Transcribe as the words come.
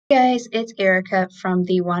Hey guys, it's Erica from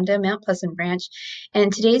the Wando Mount Pleasant branch, and in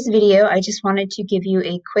today's video I just wanted to give you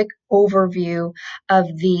a quick overview of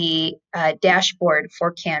the dashboard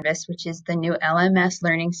for Canvas, which is the new LMS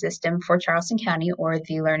learning system for Charleston County, or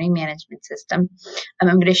the learning management system.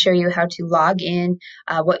 I'm going to show you how to log in,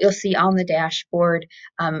 what you'll see on the dashboard,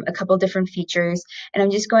 a couple different features, and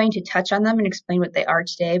I'm just going to touch on them and explain what they are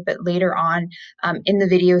today, but later on in the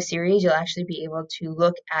video series you'll actually be able to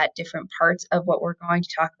look at different parts of what we're going to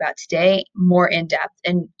talk about today more in depth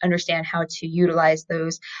and understand how to utilize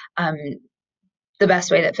those the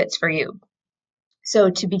best way that fits for you.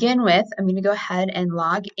 So to begin with, I'm going to go ahead and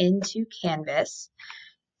log into Canvas.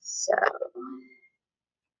 So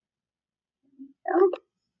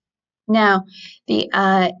now the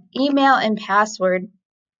email and password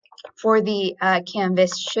for the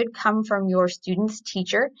Canvas should come from your student's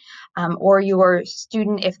teacher or your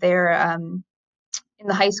student if they're in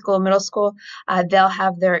the high school, middle school, they'll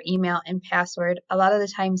have their email and password. A lot of the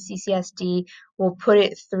time CCSD will put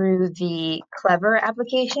it through the Clever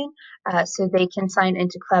application so they can sign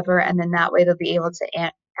into Clever, and then that way they'll be able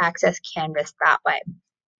to access Canvas that way.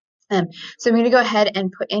 So I'm going to go ahead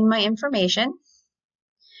and put in my information.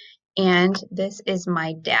 And this is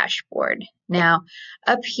my dashboard. Now,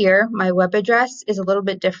 up here, my web address is a little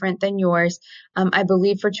bit different than yours. I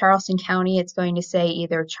believe for Charleston County, it's going to say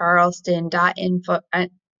either charleston.info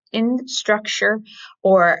instructure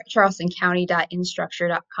or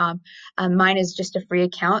charlestoncounty.instructure.com. Mine is just a free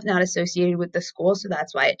account, not associated with the school, so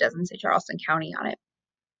that's why it doesn't say Charleston County on it.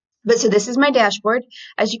 But so this is my dashboard.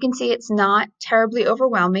 As you can see, it's not terribly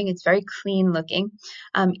overwhelming. It's very clean looking.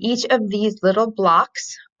 Each of these little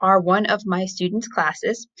blocks are one of my students'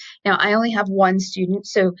 classes. Now, I only have one student,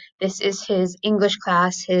 so this is his English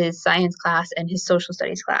class, his science class, and his social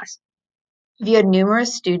studies class. If you had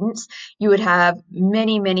numerous students, you would have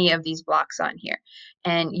many of these blocks on here.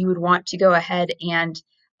 And you would want to go ahead and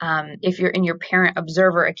if you're in your parent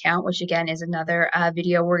observer account, which again is another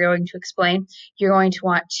video we're going to explain, you're going to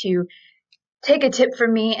want to take a tip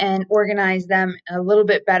from me and organize them a little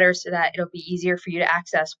bit better so that it'll be easier for you to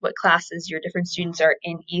access what classes your different students are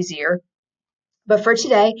in easier. But for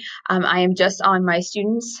today, I am just on my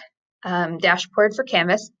student's dashboard for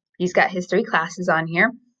Canvas. He's got his 3 classes on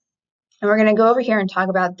here. And we're going to go over here and talk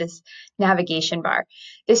about this navigation bar.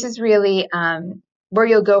 This is really where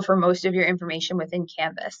you'll go for most of your information within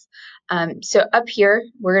Canvas. So up here,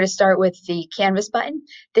 we're going to start with the Canvas button.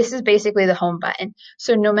 This is basically the home button.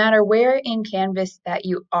 So no matter where in Canvas that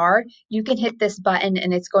you are, you can hit this button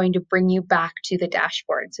and it's going to bring you back to the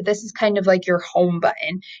dashboard. So this is kind of like your home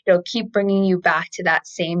button. It'll keep bringing you back to that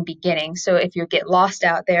same beginning. So if you get lost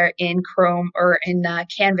out there in Chrome or in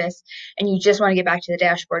Canvas and you just want to get back to the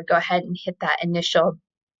dashboard, go ahead and hit that initial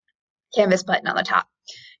Canvas button on the top.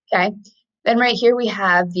 Okay. Then right here we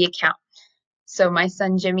have the account. So my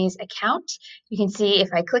son Jimmy's account, you can see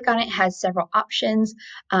if I click on it, it has several options.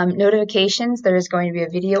 Notifications, there is going to be a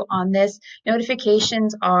video on this.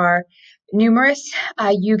 Notifications are numerous.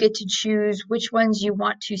 You get to choose which ones you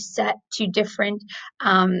want to set to different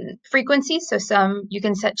frequencies. So some you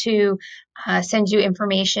can set to send you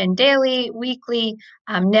information daily, weekly,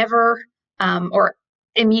 never, or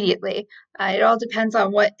immediately. It all depends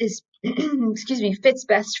on what is, excuse me, fits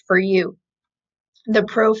best for you. The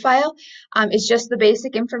profile is just the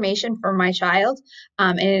basic information for my child,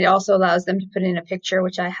 and it also allows them to put in a picture,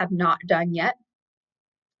 which I have not done yet.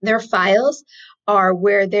 Their files are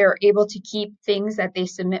where they're able to keep things that they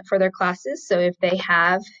submit for their classes. So if they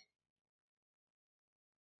have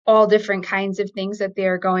all different kinds of things that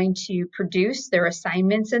they're going to produce, their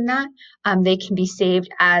assignments in that, they can be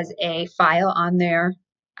saved as a file on their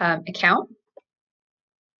account.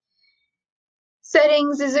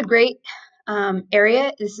 Settings is a great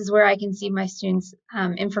area. This is where I can see my students'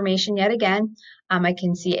 information yet again. I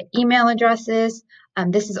can see email addresses.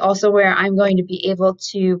 This is also where I'm going to be able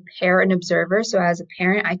to pair an observer. So as a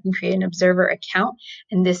parent, I can create an observer account,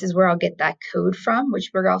 and this is where I'll get that code from,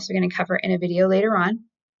 which we're also going to cover in a video later on.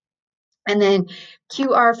 And then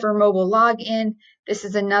QR for mobile login. This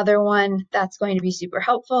is another one that's going to be super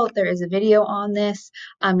helpful. There is a video on this.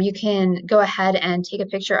 You can go ahead and take a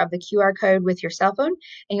picture of the QR code with your cell phone,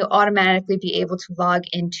 and you'll automatically be able to log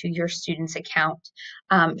into your student's account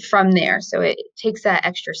from there. So it takes that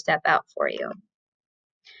extra step out for you.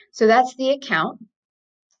 So that's the account.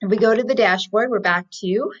 If we go to the dashboard, we're back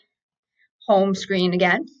to home screen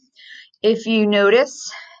again. If you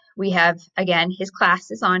notice, we have, again, his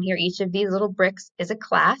classes on here. Each of these little bricks is a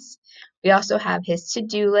class. We also have his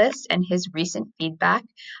to-do list and his recent feedback.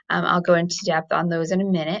 I'll go into depth on those in a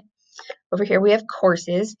minute. Over here we have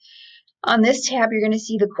courses. On this tab, you're going to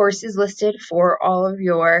see the courses listed for all of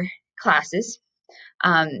your classes.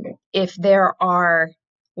 If there are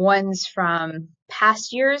ones from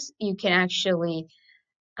past years, you can actually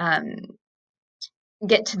um,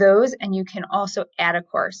 get to those, and you can also add a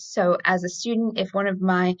course. So as a student, if one of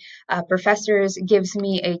my professors gives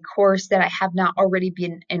me a course that I have not already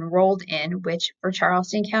been enrolled in, which for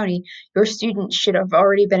Charleston County, your students should have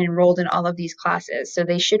already been enrolled in all of these classes, so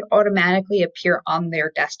they should automatically appear on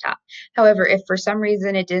their desktop. However, if for some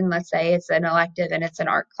reason it didn't, let's say it's an elective and it's an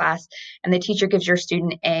art class, and the teacher gives your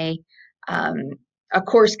student a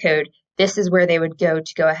course code, this is where they would go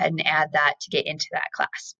to go ahead and add that to get into that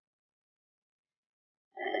class.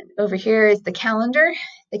 And over here is the calendar.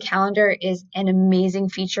 The calendar is an amazing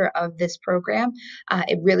feature of this program.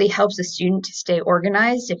 It really helps a student to stay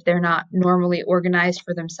organized if they're not normally organized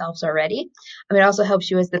for themselves already. It also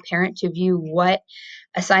helps you as the parent to view what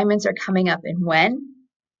assignments are coming up and when.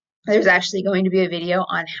 There's actually going to be a video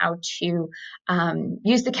on how to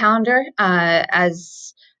use the calendar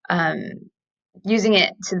as using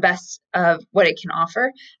it to the best of what it can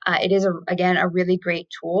offer. It is, again, a really great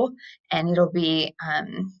tool, and it'll be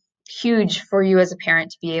huge for you as a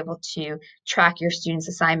parent to be able to track your students'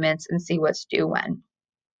 assignments and see what's due when.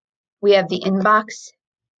 We have the inbox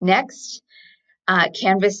next.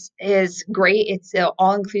 Canvas is great. It's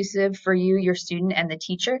all-inclusive for you, your student, and the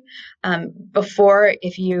teacher. Before,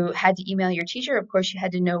 if you had to email your teacher, of course, you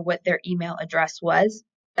had to know what their email address was.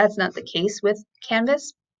 That's not the case with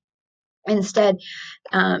Canvas. Instead,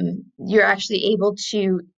 you're actually able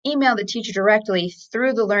to email the teacher directly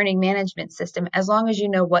through the learning management system as long as you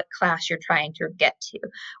know what class you're trying to get to,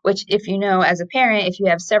 which if you know as a parent, if you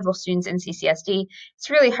have several students in CCSD,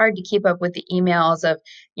 it's really hard to keep up with the emails of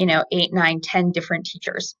 8, 9, 10 different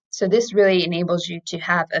teachers. So this really enables you to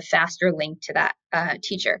have a faster link to that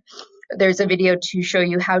teacher. There's a video to show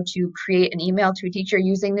you how to create an email to a teacher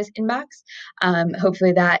using this inbox.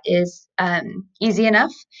 Hopefully that is easy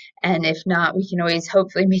enough. And if not, we can always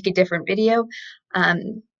hopefully make a different video.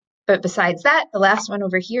 But besides that, the last one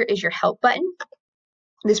over here is your help button.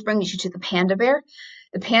 This brings you to the Panda Bear.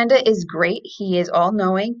 The Panda is great. He is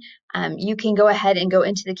all-knowing. You can go ahead and go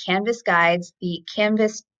into the Canvas guides. The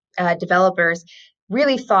Canvas developers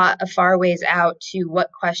really thought a far ways out to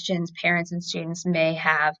what questions parents and students may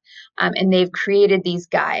have, and they've created these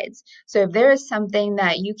guides. So if there is something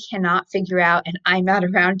that you cannot figure out and I'm not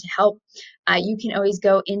around to help, you can always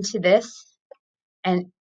go into this and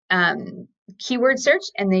keyword search,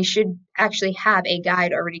 and they should actually have a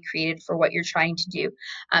guide already created for what you're trying to do.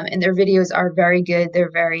 And their videos are very good.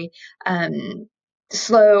 They're very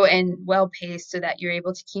slow and well-paced so that you're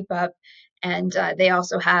able to keep up. And they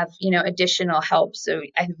also have, additional help. So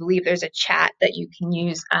I believe there's a chat that you can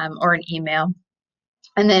use or an email.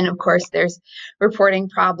 And then, of course, there's reporting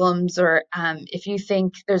problems, or if you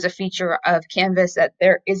think there's a feature of Canvas that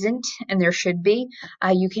there isn't and there should be,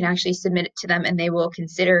 you can actually submit it to them, and they will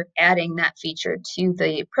consider adding that feature to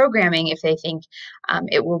the programming if they think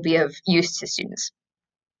it will be of use to students.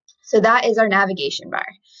 So that is our navigation bar.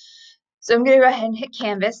 So I'm going to go ahead and hit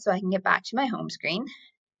Canvas so I can get back to my home screen.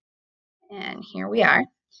 And here we are.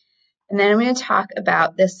 And then I'm going to talk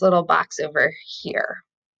about this little box over here.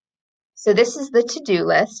 So this is the to-do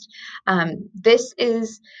list. This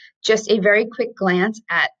is just a very quick glance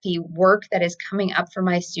at the work that is coming up for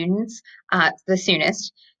my students the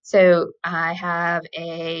soonest. So I have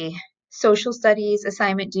a social studies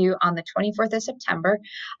assignment due on the 24th of September,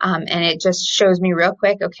 and it just shows me real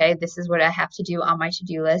quick, okay, this is what I have to do on my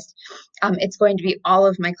to-do list. It's going to be all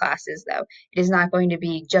of my classes, though. It is not going to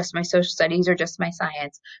be just my social studies or just my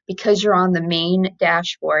science. Because you're on the main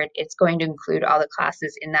dashboard, it's going to include all the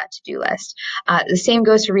classes in that to-do list. The same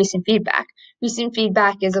goes for recent feedback. Recent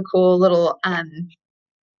feedback is a cool little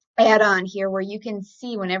add-on here where you can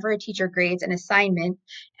see whenever a teacher grades an assignment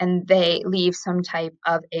and they leave some type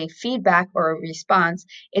of a feedback or a response,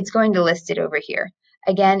 it's going to list it over here.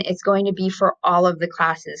 Again, it's going to be for all of the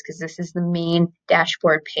classes because this is the main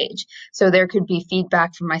dashboard page. So there could be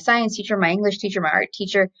feedback from my science teacher, my English teacher, my art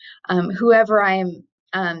teacher, whoever I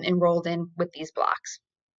am enrolled in with these blocks.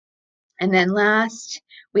 And then last,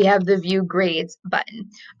 we have the View Grades button.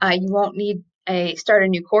 You won't need start a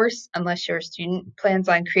new course unless your student plans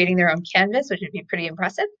on creating their own Canvas, which would be pretty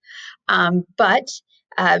impressive. But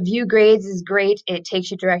View Grades is great. It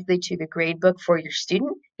takes you directly to the grade book for your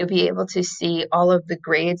student. You'll be able to see all of the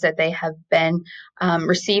grades that they have been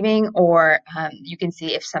receiving, or you can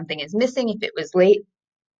see if something is missing, if it was late.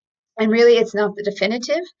 And really, it's not the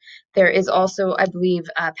definitive. There is also, I believe,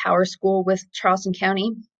 Power School with Charleston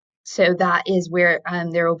County. So that is where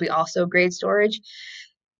there will be also grade storage.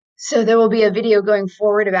 So there will be a video going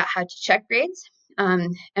forward about how to check grades,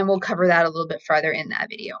 and we'll cover that a little bit further in that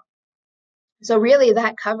video. So really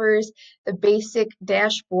that covers the basic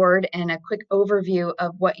dashboard and a quick overview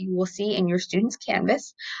of what you will see in your student's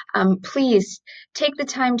Canvas. Please take the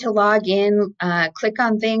time to log in, click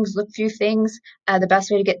on things, look through things. The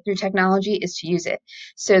best way to get through technology is to use it.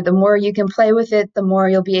 So the more you can play with it, the more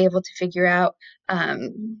you'll be able to figure out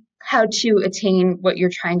how to attain what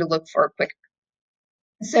you're trying to look for quicker.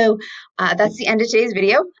 So that's the end of today's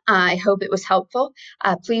video. I hope it was helpful.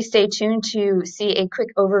 Please stay tuned to see a quick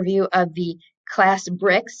overview of the class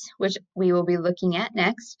bricks, which we will be looking at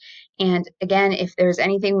next. And again, if there's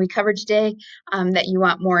anything we covered today that you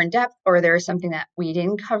want more in depth, or there is something that we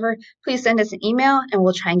didn't cover, please send us an email and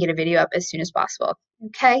we'll try and get a video up as soon as possible.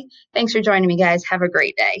 Okay, thanks for joining me, guys. Have a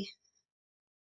great day.